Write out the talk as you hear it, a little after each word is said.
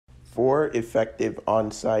4 effective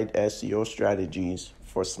on-site SEO strategies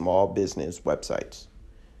for small business websites.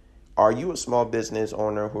 Are you a small business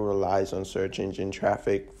owner who relies on search engine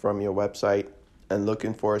traffic from your website and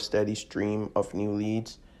looking for a steady stream of new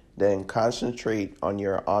leads? Then concentrate on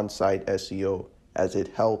your on-site SEO as it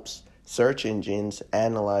helps search engines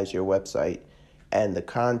analyze your website and the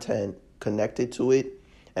content connected to it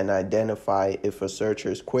and identify if a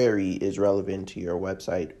searcher's query is relevant to your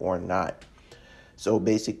website or not. So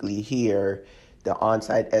basically here, the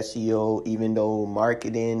on-site SEO, even though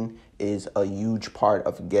marketing is a huge part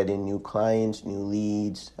of getting new clients, new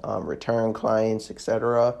leads, return clients,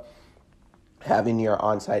 etc., having your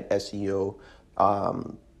on-site SEO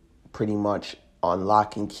pretty much on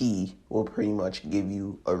lock and key will pretty much give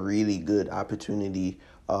you a really good opportunity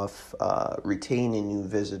of retaining new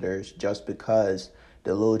visitors, just because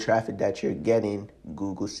the low traffic that you're getting,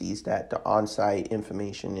 Google sees that the on-site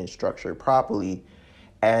information is structured properly,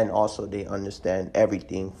 and also they understand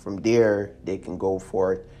everything. From there, they can go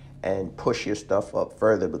forth and push your stuff up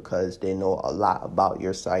further because they know a lot about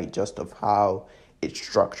your site, just of how it's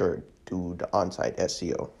structured through the on-site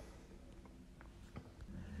SEO.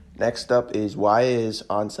 Next up is, why is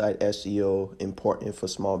on-site SEO important for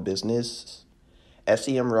small business?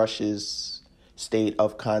 SEMrush's State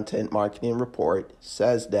of Content Marketing report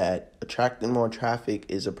says that attracting more traffic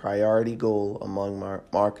is a priority goal among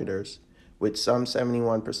marketers, with some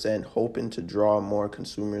 71% hoping to draw more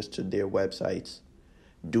consumers to their websites.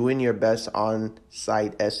 Doing your best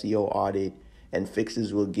on-site SEO audit and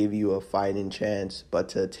fixes will give you a fighting chance, but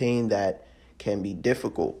to attain that can be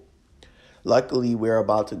difficult. Luckily, we're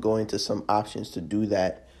about to go into some options to do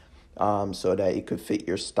that, so that it could fit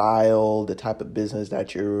your style, the type of business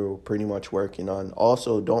that you're pretty much working on.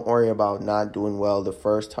 Also, don't worry about not doing well the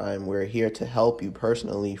first time. We're here to help you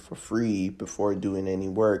personally for free before doing any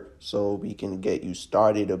work, so we can get you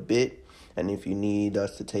started a bit. And if you need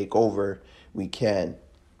us to take over, we can.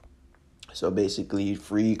 So basically,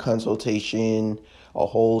 free consultation, a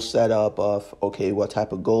whole setup of, okay, what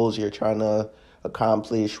type of goals you're trying to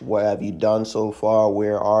accomplish, what have you done so far,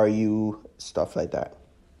 where are you, stuff like that.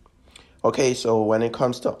 Okay, so when it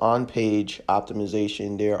comes to on-page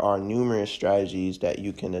optimization, there are numerous strategies that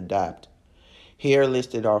you can adapt. Here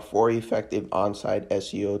listed are 4 effective on-site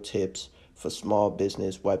SEO tips for small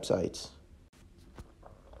business websites.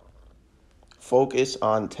 Focus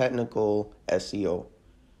on technical SEO.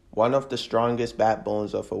 One of the strongest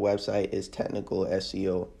backbones of a website is technical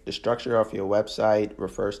SEO. The structure of your website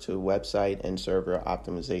refers to website and server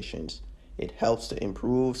optimizations. It helps to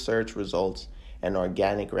improve search results and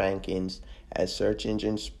organic rankings as search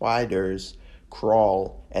engine spiders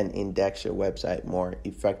crawl and index your website more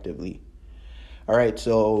effectively. All right,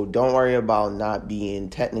 so don't worry about not being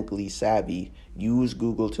technically savvy. Use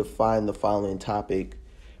Google to find the following topic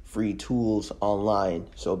free tools online.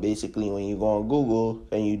 So basically, when you go on Google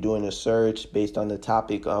and you're doing a search based on the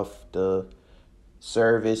topic of the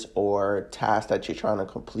service or task that you're trying to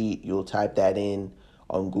complete, you'll type that in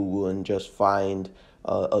on Google and just find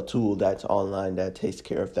a tool that's online that takes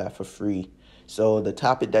care of that for free. So the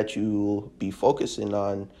topic that you'll be focusing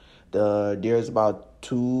on, there's about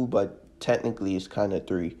 2, but technically it's kind of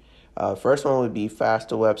 3. First one would be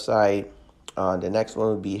faster website. The next one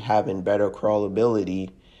would be having better crawlability.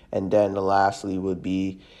 And then lastly would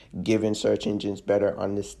be giving search engines better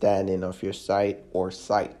understanding of your site or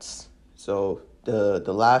sites. So the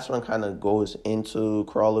last one kind of goes into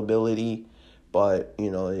crawlability, but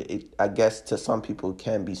I guess to some people it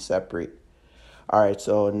can be separate. All right,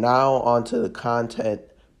 so now on to the content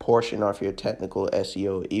portion of your technical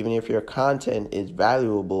SEO. Even if your content is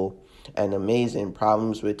valuable and amazing,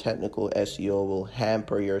 problems with technical SEO will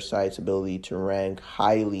hamper your site's ability to rank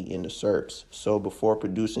highly in the SERPs. So before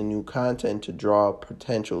producing new content to draw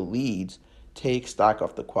potential leads, take stock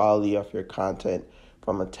of the quality of your content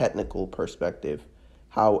from a technical perspective.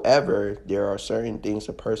 However, there are certain things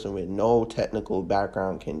a person with no technical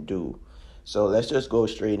background can do. So let's just go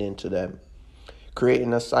straight into them.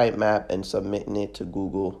 Creating a sitemap and submitting it to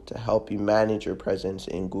Google to help you manage your presence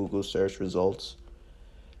in Google search results.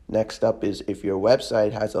 Next up is, if your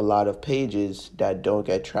website has a lot of pages that don't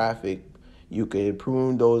get traffic, you can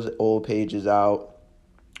prune those old pages out,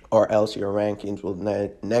 or else your rankings will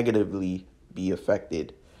negatively be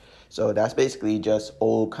affected. So that's basically just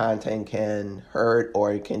old content can hurt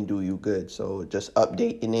or it can do you good. So just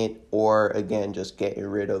updating it, or again, just getting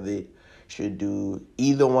rid of it, should do.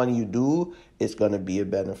 Either one you do, it's going to be a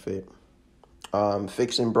benefit.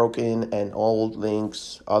 Fixing broken and old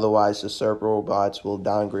links, otherwise the SERP robots will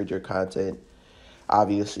downgrade your content.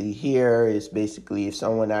 Obviously here is basically if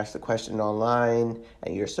someone asks a question online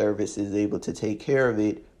and your service is able to take care of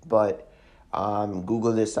it, but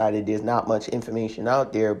Google decided there's not much information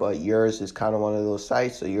out there, but yours is kind of one of those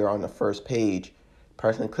sites, so you're on the first page.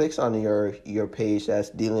 Person clicks on your page that's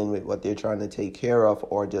dealing with what they're trying to take care of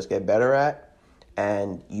or just get better at,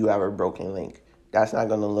 and you have a broken link. That's not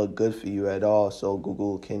going to look good for you at all. So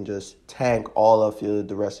Google can just tank all of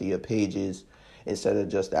the rest of your pages instead of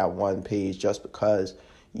just that one page, just because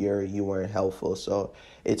you weren't helpful. So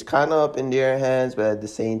it's kind of up in their hands, but at the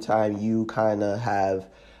same time, you kind of have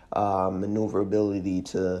maneuverability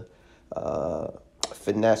to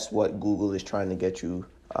finesse what Google is trying to get you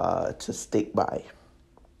to stick by.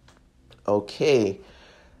 Okay.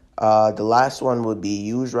 The last one would be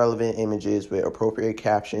use relevant images with appropriate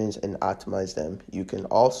captions and optimize them. You can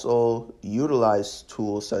also utilize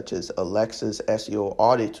tools such as Alexa's SEO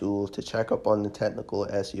audit tool to check up on the technical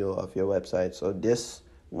SEO of your website. So this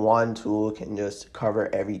one tool can just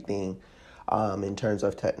cover everything in terms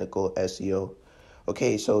of technical SEO.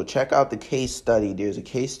 Okay, so check out the case study. There's a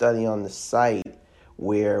case study on the site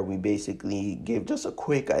where we basically give just a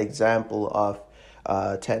quick example of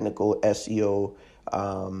technical SEO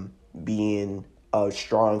being a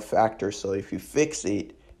strong factor. So if you fix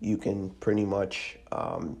it, you can pretty much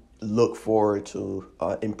look forward to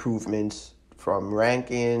improvements from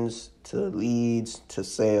rankings to leads to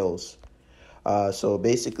sales. So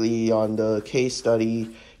basically on the case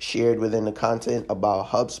study shared within the content about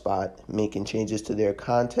HubSpot making changes to their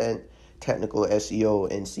content, technical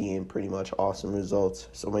SEO, and seeing pretty much awesome results.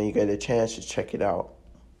 So when you get a chance, just check it out.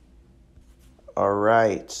 All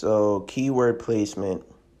right, so keyword placement.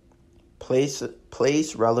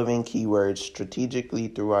 Place relevant keywords strategically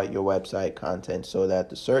throughout your website content so that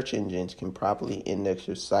the search engines can properly index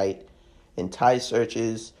your site, entice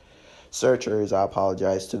searchers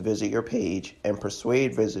to visit your page, and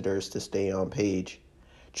persuade visitors to stay on page.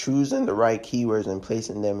 Choosing the right keywords and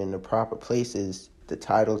placing them in the proper places, the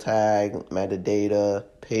title tag, metadata,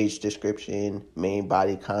 page description, main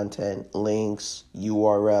body content, links,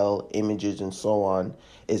 URL, images, and so on,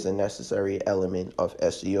 is a necessary element of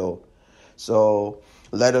SEO. So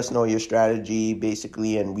let us know your strategy,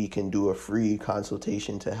 basically, and we can do a free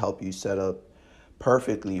consultation to help you set up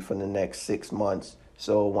perfectly for the next 6 months.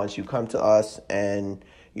 So once you come to us and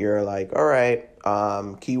you're like, all right,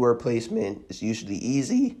 keyword placement is usually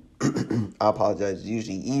easy. I apologize, it's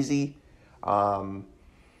usually easy.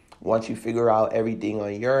 Once you figure out everything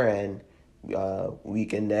on your end, we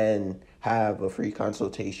can then have a free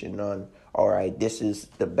consultation on, all right, this is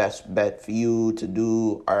the best bet for you to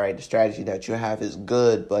do. All right, the strategy that you have is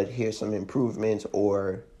good, but here's some improvements,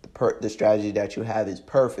 or the strategy that you have is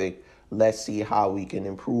perfect. Let's see how we can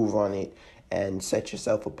improve on it and set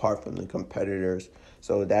yourself apart from the competitors.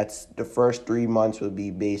 So that's the first 3 months would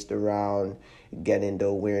be based around getting the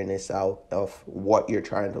awareness out of what you're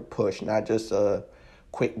trying to push, not just a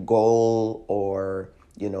quick goal or,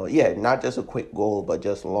 not just a quick goal, but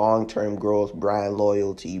just long-term growth, brand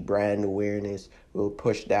loyalty, brand awareness. We'll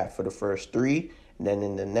push that for the first 3. And then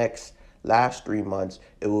in the last 3 months,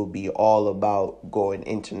 it will be all about going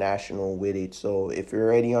international with it. So if you're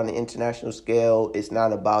already on the international scale, it's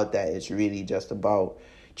not about that. It's really just about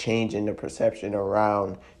changing the perception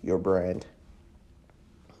around your brand.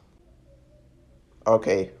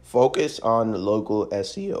 Okay, focus on local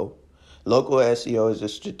SEO. Local SEO is a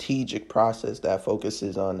strategic process that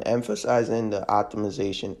focuses on emphasizing the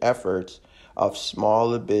optimization efforts of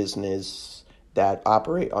smaller business that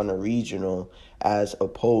operate on a regional as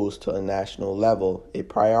opposed to a national level. It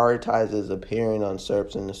prioritizes appearing on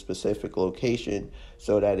SERPs in a specific location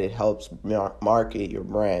so that it helps market your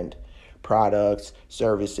brand, products,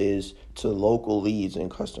 services to local leads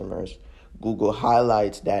and customers. Google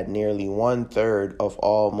highlights that nearly 1/3 of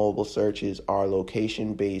all mobile searches are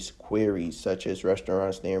location-based queries, such as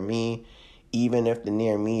restaurants near me. Even if the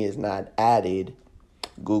near me is not added,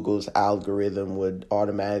 Google's algorithm would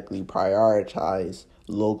automatically prioritize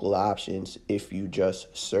local options if you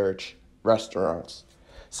just search restaurants.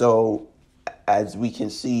 So as we can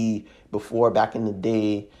see before, back in the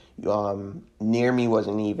day, near me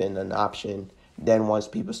wasn't even an option. Then once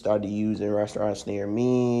people started using restaurants near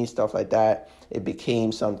me, stuff like that, it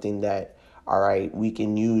became something that, all right, we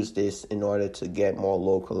can use this in order to get more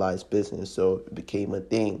localized business. So it became a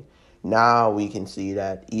thing. Now we can see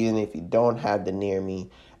that even if you don't have the near me,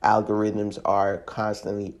 algorithms are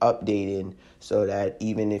constantly updating so that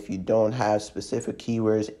even if you don't have specific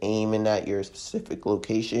keywords aiming at your specific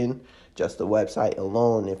location, just the website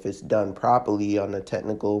alone, if it's done properly on the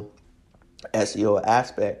technical SEO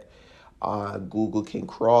aspect, Google can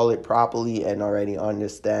crawl it properly and already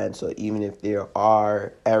understand. So even if there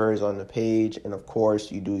are errors on the page, and of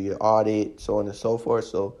course you do your audit, so on and so forth,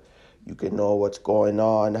 so You can know what's going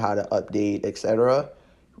on, how to update, etc.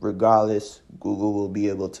 Regardless, Google will be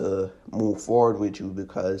able to move forward with you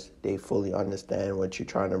because they fully understand what you're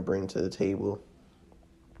trying to bring to the table.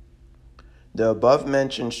 The above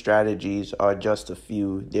mentioned strategies are just a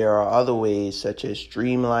few. There are other ways such as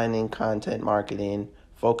streamlining content marketing,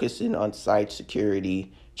 focusing on site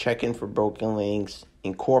security, checking for broken links,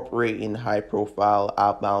 incorporating high profile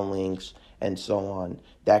outbound links, and so on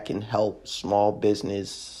that can help small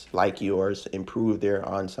business like yours improve their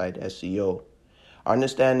on-site SEO.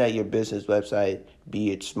 Understand that your business website,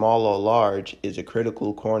 be it small or large, is a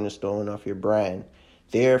critical cornerstone of your brand.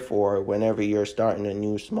 Therefore, whenever you're starting a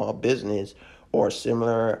new small business or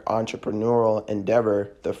similar entrepreneurial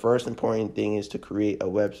endeavor, the first important thing is to create a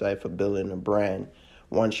website for building a brand.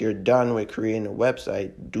 Once you're done with creating a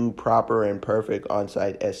website, do proper and perfect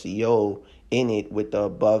on-site SEO in it with the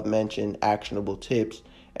above mentioned actionable tips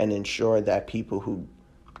and ensure that people who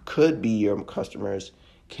could be your customers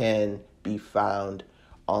can be found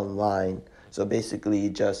online. So basically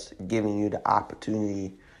just giving you the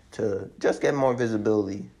opportunity to just get more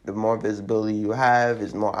visibility. The more visibility you have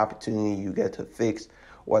is more opportunity you get to fix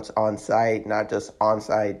what's on site, not just on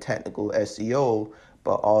site technical SEO,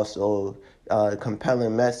 but also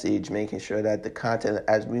compelling message, making sure that the content,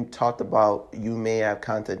 as we talked about, you may have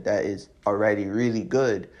content that is already really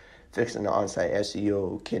good. Fixing the on-site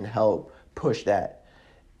SEO can help push that.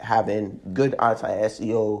 Having good on-site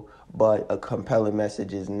SEO, but a compelling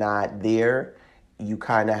message is not there, you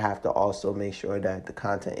kind of have to also make sure that the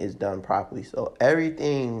content is done properly. So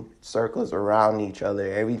everything circles around each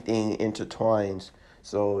other, everything intertwines.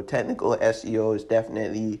 So technical SEO is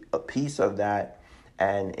definitely a piece of that.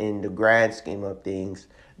 And in the grand scheme of things,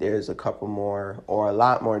 there's a couple more or a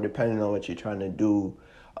lot more, depending on what you're trying to do,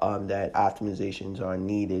 that optimizations are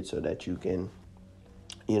needed so that you can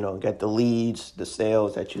get the leads, the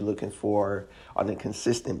sales that you're looking for on a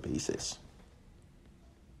consistent basis.